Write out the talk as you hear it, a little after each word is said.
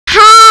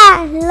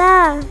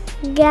lah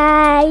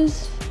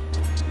guys,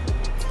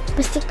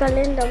 pasti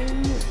kalian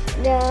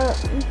udah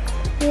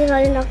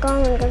kalian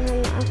kangen kan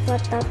sama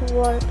avatar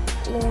world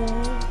ini.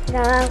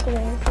 Udah aku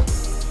main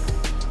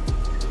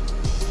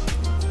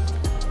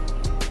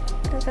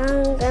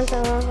kangen kan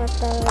sama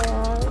avatar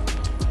world,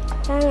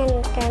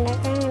 kangen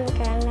avatar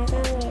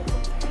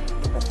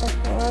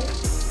world.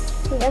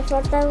 Di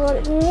avatar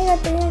world ini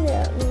katanya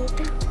ada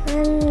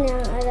kan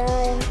yang ada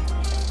yang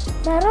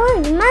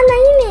taruh gimana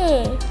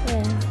ini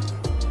ya.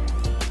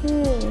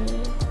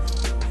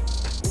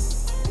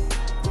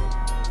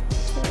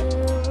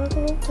 Aku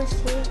lupa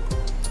sih.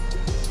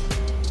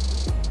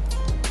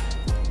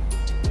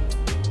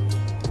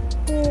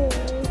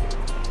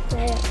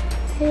 Kayak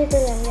itu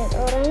lah, lihat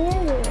orangnya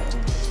juga.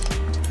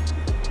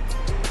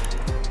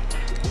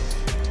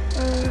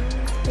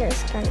 Lihat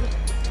sekali.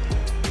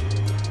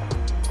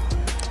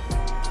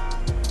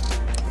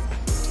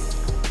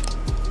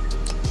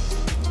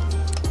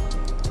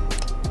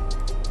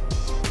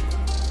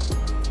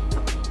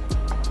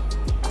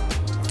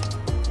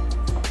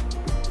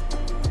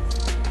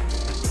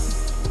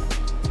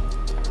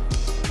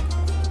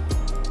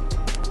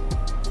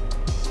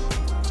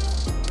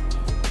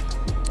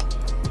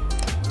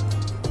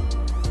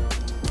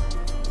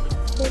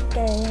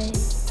 Oke,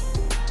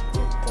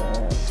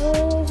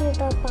 terus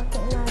kita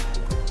pakai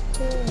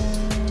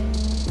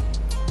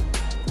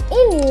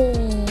ini.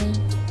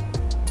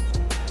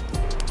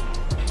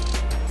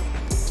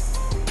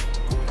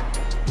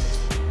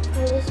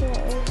 Harusnya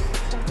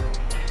usah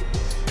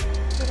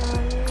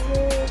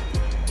rambut.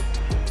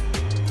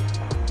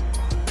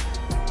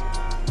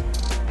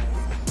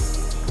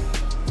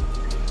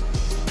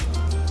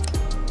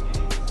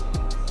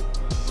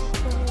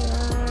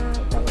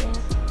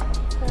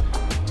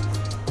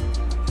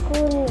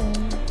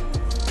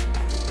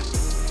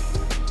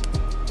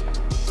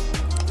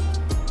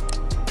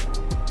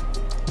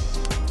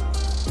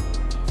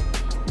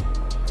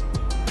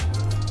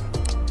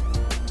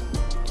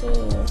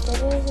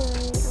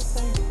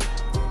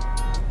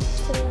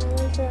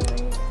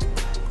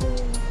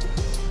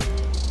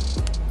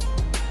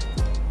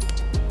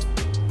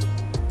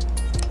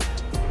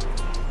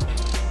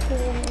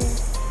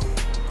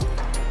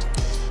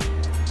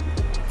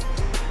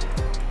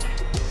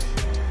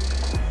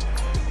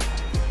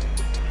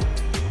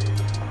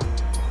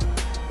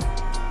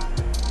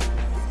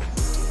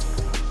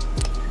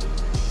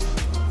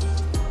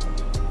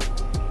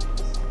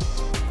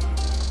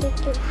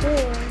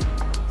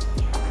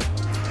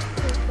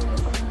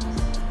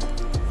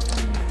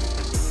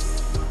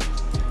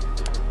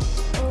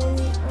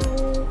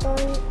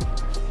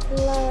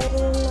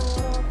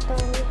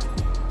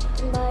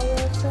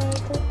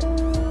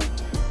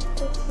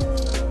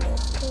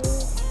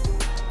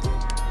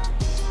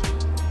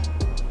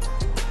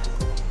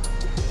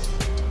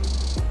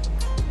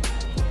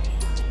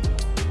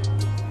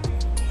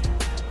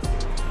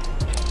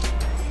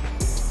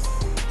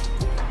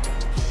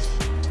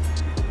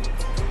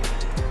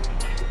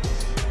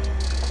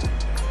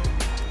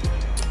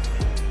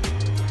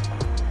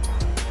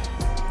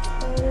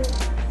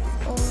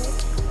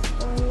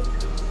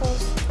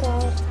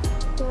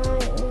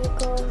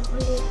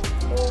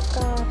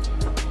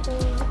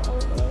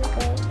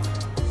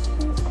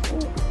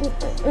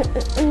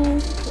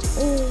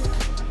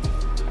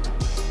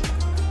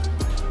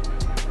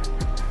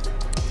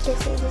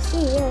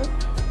 Ya,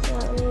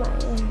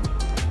 emaknya.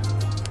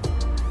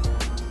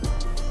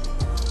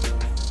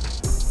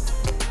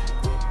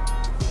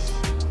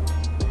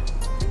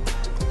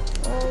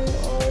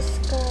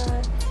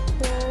 Oscar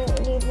naik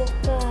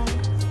dibuka.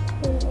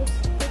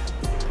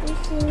 Di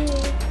sini.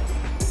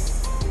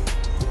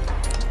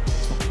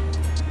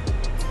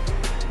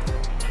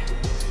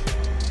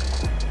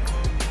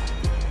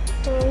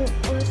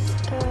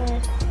 Oscar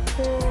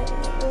naik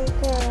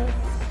dibuka.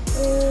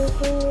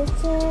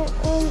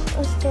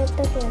 Oscar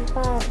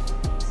terlempar.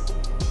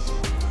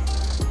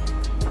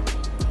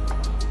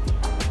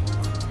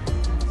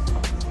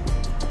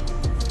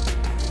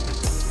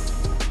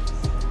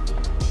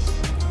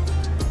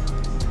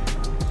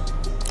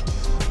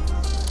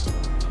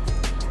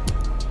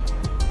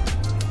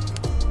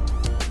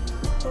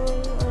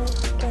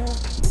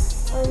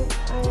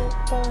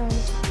 Oscar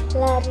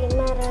lari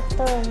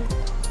maraton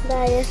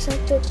bayar 1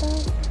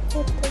 tahun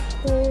untuk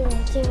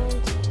jangan.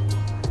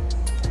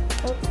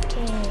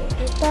 Oke,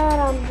 kita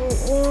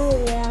rambutnya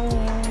yang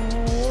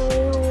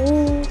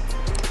ini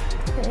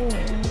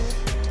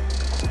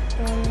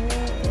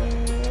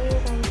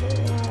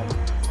rambutnya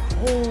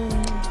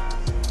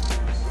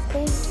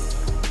oke.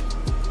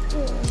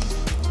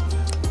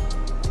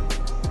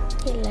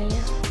 Gila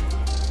ya,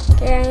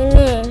 kayak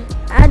ini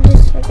aduh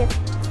sakit.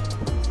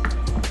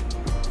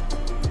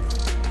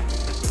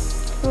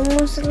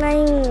 Kamu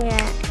selain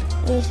nggak?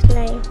 Ini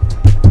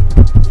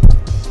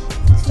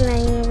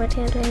selain buat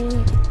yang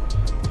lainnya.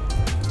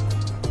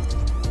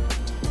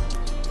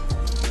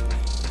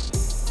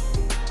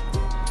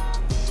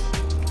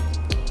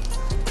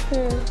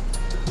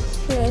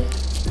 Nih.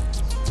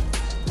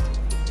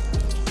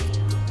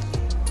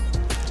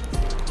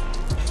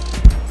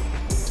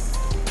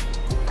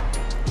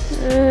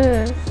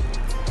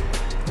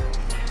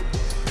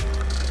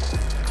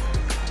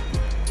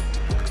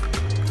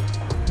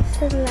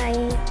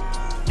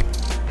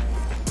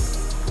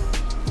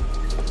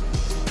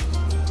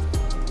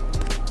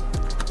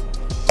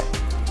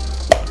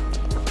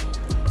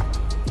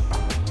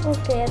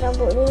 Oke,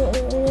 rambutnya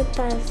ini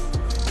pas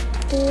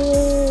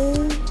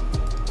pink,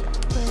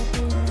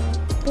 warna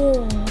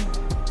pink.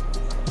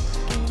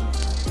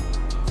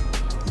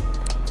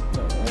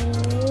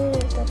 Ini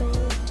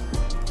terus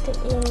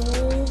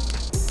ini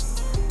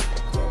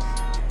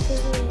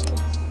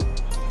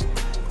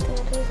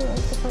terus nggak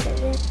usah pakai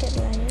jaket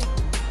lah ya.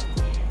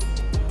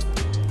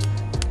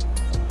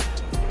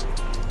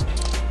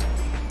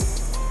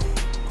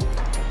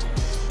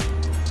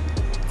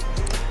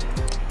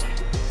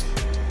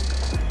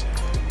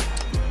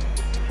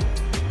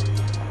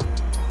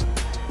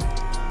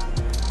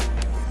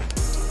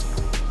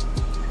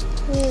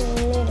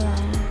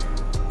 Inilah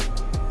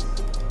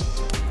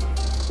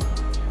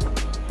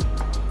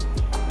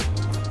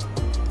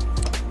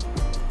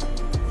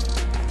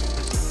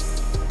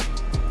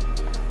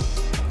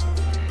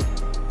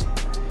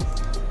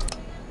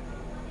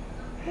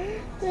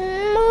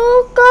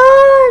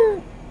bukan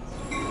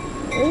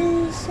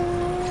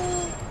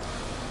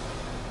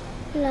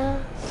salah.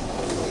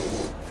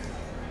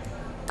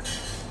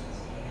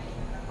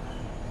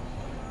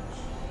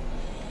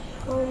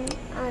 Om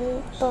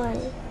Anton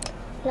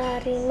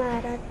lari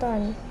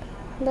maraton,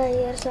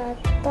 bayar 1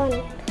 ton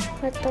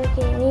atau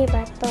gini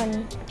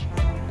baton.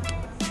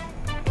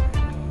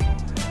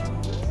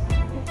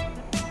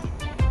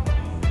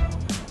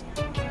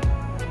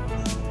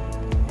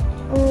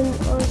 Om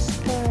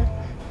Oscar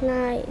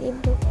naik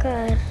ibu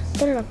kar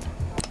truk,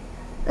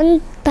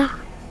 entah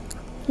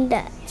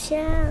tidak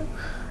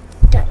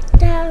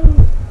tahu.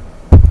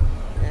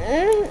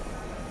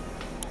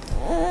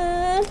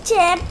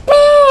 Cepet.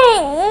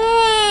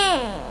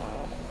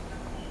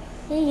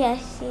 Iya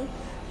sih,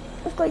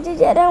 aku aja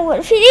jarang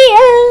buat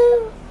video.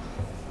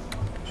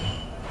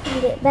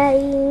 Adek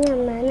bayinya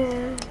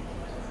mana?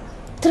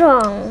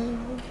 Trong.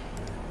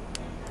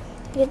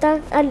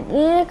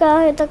 Ini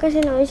kalau kita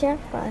kasih nama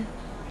siapa?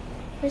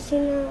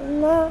 Kasih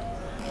nama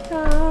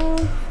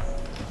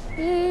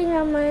ini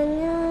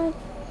namanya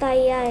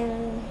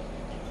Tayang.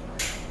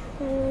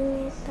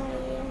 Namanya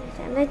Tayang.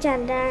 Karena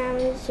cadang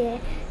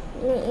sih.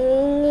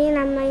 Ini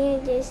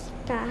namanya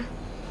Jessica.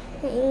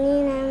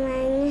 Ini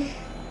namanya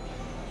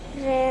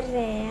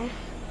Rere ya.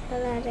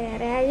 Kalau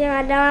Rere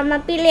aja ada nama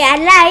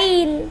pilihan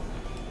lain.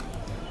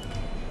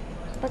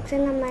 Paksa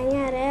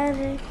namanya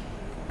Rere.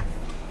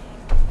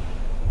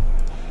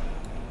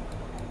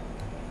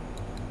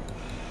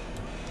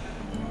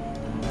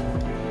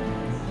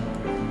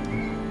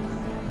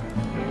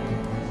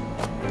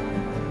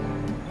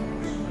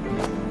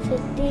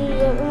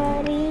 Setiap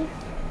hari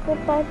aku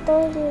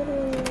pantau di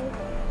rumah,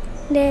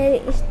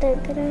 dari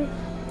Instagram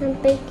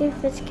sampai ke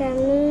face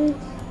kami.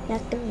 Ya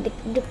klik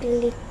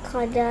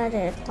kada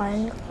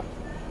rekon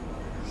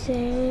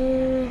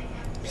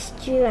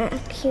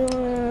action.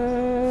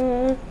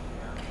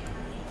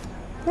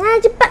 Nah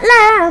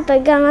cepatlah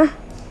pegang lah.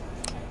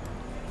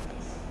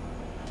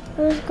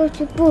 Terus kau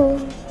cupu.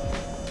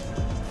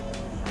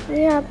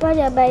 Ini apa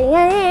ya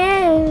bayinya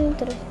nih?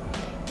 Terus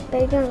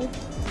pegang.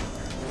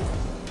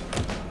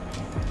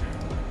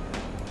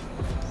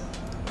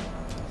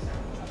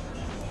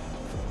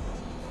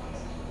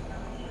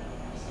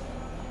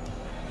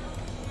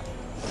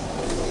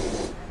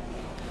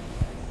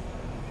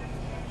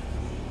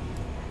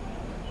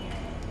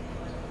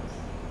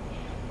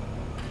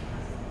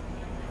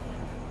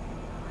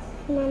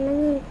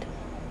 Mananya itu?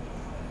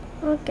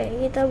 Oke,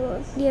 kita bawa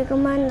dia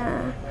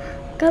kemana?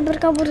 Kabur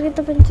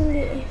kita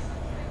penculik.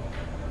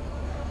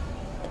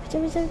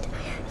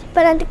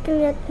 Cepat nanti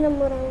kelihatan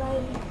sama orang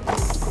lain.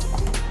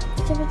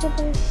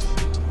 Cepat.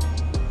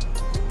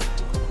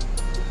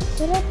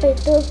 Berapa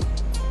itu?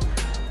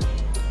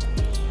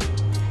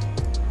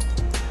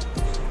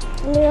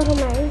 Ini aku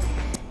main.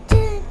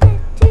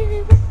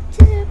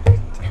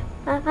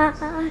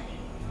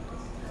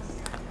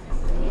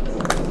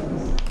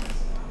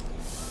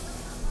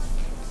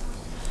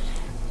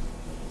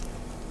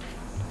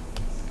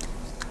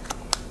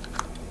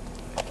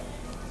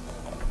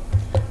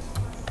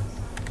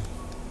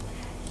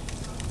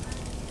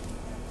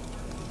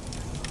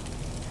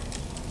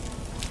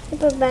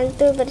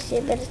 Bantu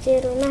bersih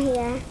rumah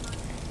ya.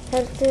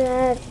 Harus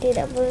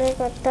tidak boleh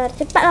kotor.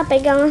 Cepatlah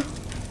pegang.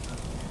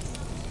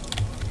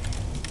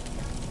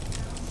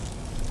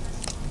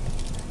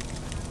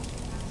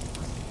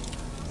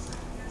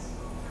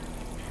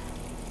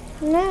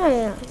 Nah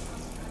ya.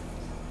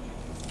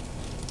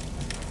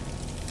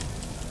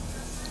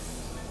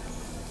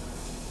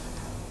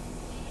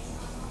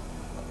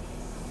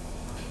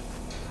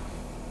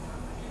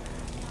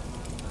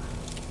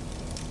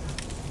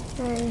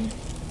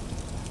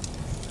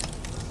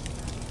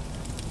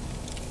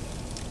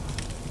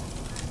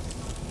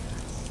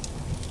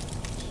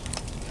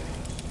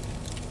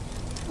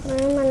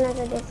 Mana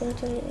tadi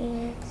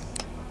penculiknya?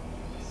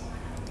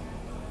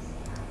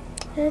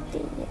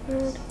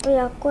 Oh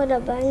ya, aku ada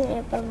banyak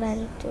ya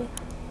perbantu.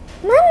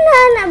 Mana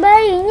anak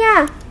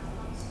bayinya?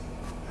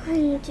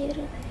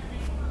 Anjir.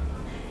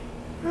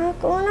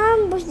 Aku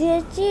nambus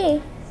dia, Ci.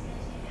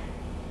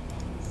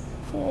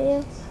 Ayo.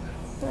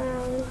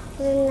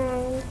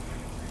 Renang.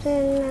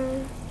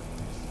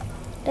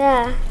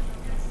 Dah.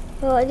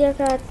 Bawa dia ke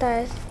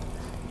atas.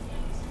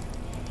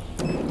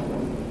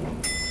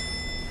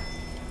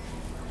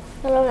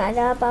 Kalau nggak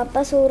ada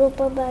apa-apa suruh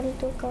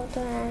pembantu kau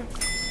tuh.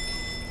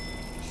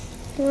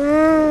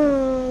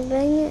 Wow,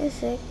 banyak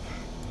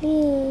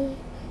sekali.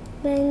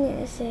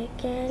 Banyak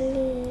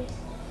sekali.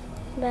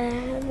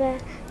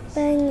 Banyak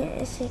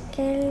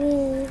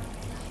sekali.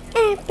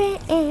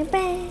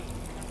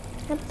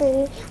 Apa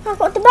ini?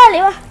 Kok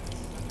terbalik wah?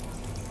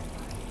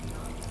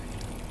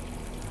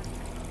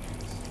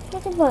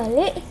 Kok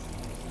terbalik?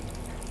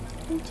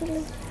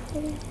 Jelas.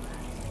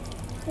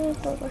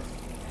 Apa?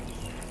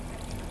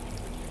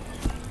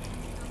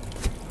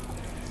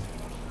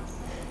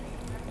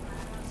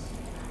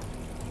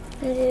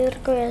 Tidur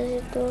kau yang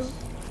situ.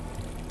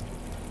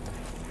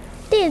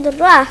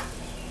 Tidurlah.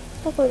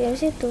 Kok yang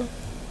situ?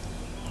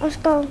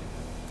 Kau.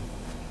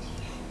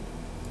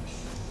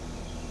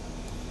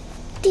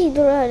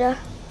 Tidur ada.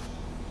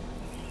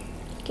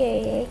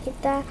 Oke,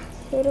 kita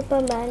suruh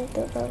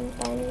pembantu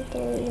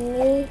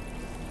ini.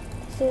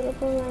 Suruh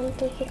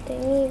pembantu kita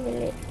ini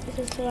beli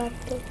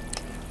sesuatu.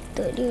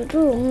 Untuk di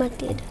rumah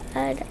tidak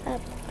ada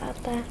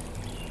apa-apa.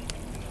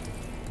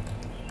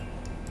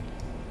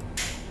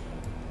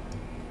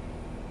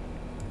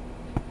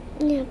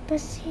 Ini apa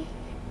sih?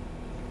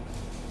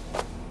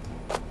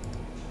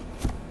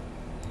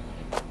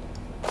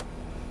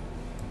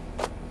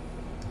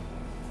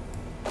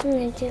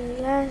 Nggak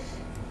jelas.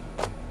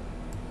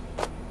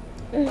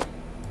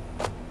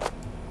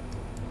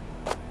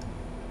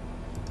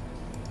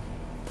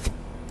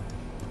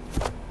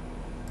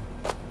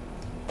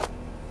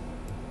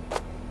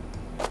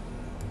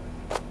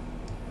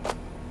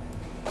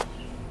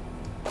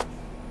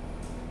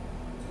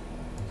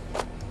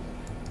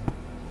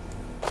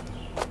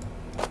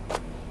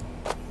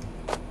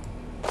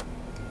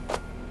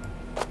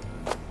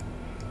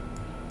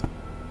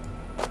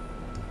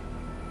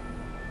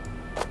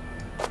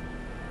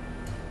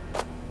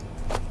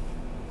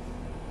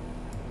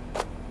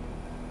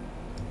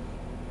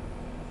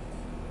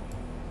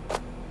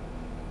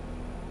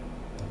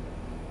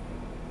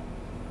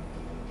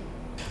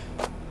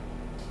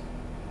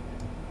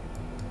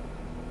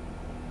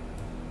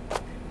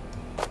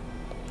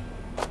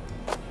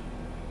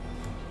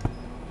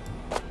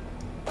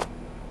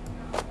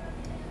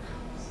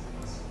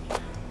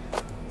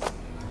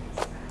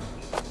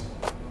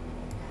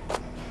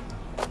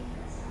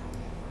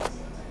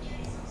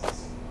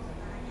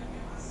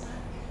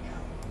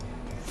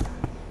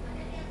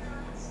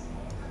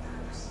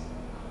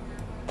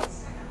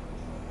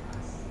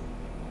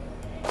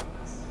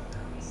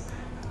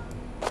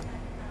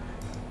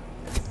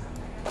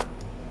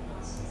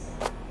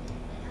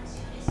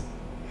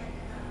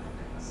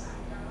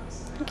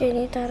 Oke,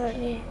 ini taruh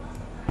nih.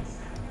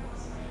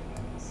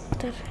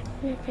 Taruh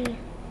ini apa nih?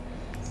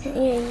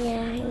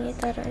 Iya, ini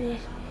taruh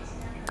nih.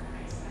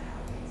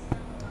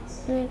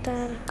 Ini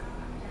taruh.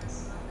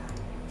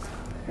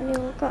 Ini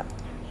buka.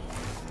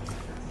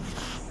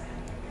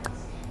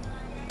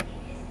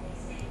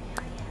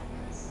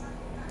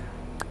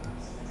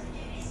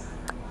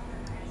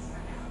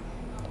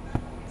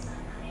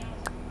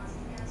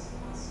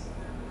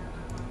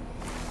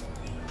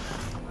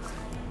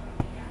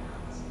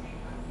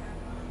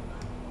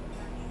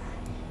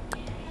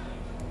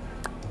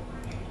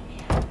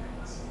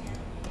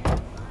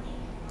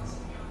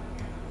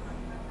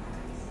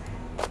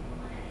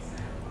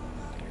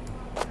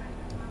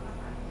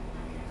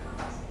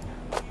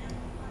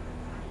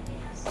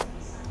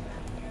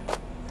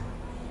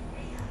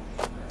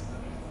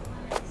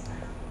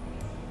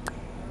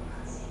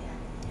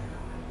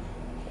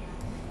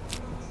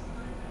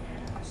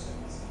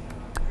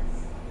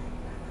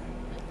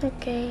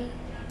 Oke.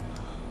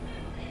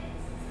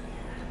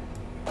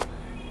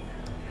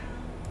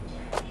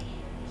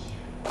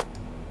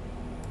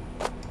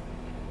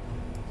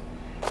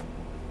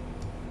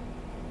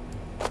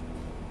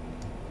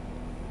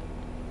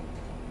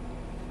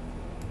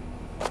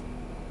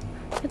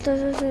 Kita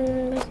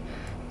susun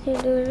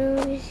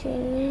dulu di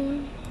sini.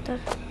 Ntar.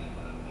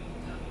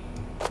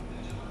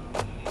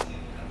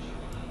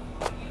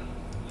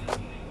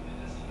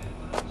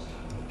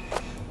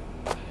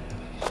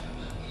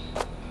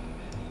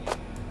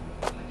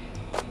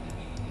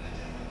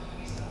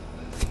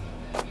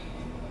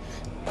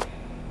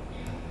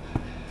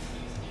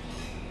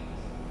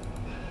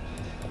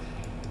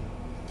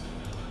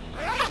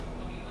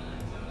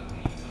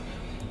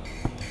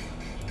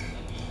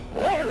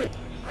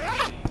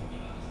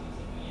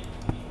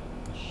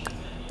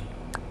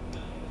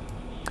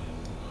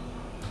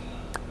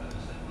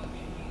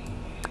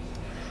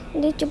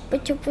 Dia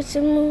cepet-cepet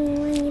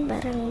semua ini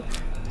barang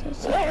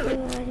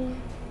sesuatunya.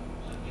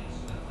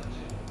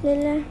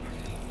 Adalah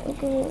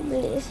aku mau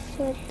beli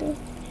sesuatu.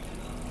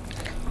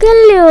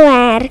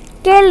 Keluar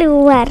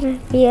wirwur.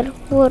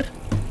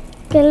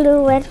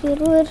 Keluar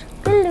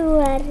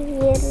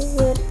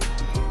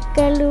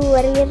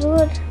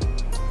wirwur.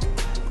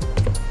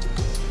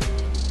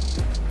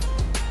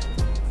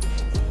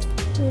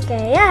 Oke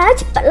ya,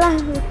 cepatlah.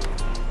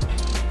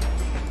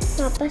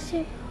 Apa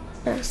sih?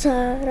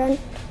 Penasaran.